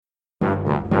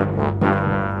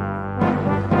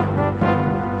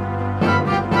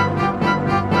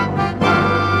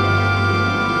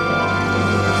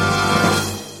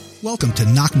welcome to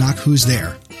Knock Knock Who's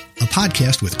There, a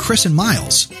podcast with Chris and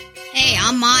Miles. Hey,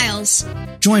 I'm Miles.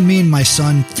 Join me and my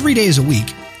son 3 days a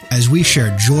week as we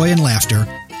share joy and laughter,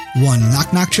 one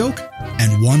knock-knock joke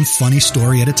and one funny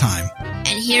story at a time.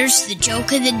 And here's the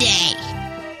joke of the day.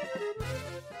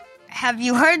 Have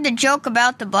you heard the joke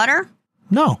about the butter?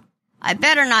 No. I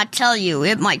better not tell you,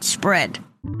 it might spread.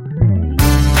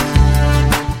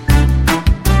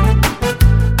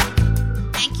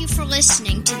 Thank you for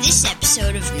listening to this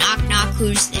episode of Knock Knock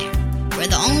Who's There, where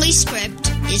the only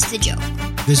script is the joke.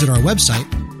 Visit our website,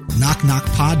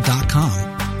 knockknockpod.com,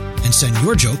 and send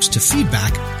your jokes to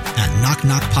feedback at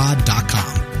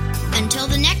knockknockpod.com. Until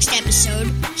the next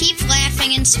episode, keep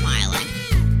laughing and smiling.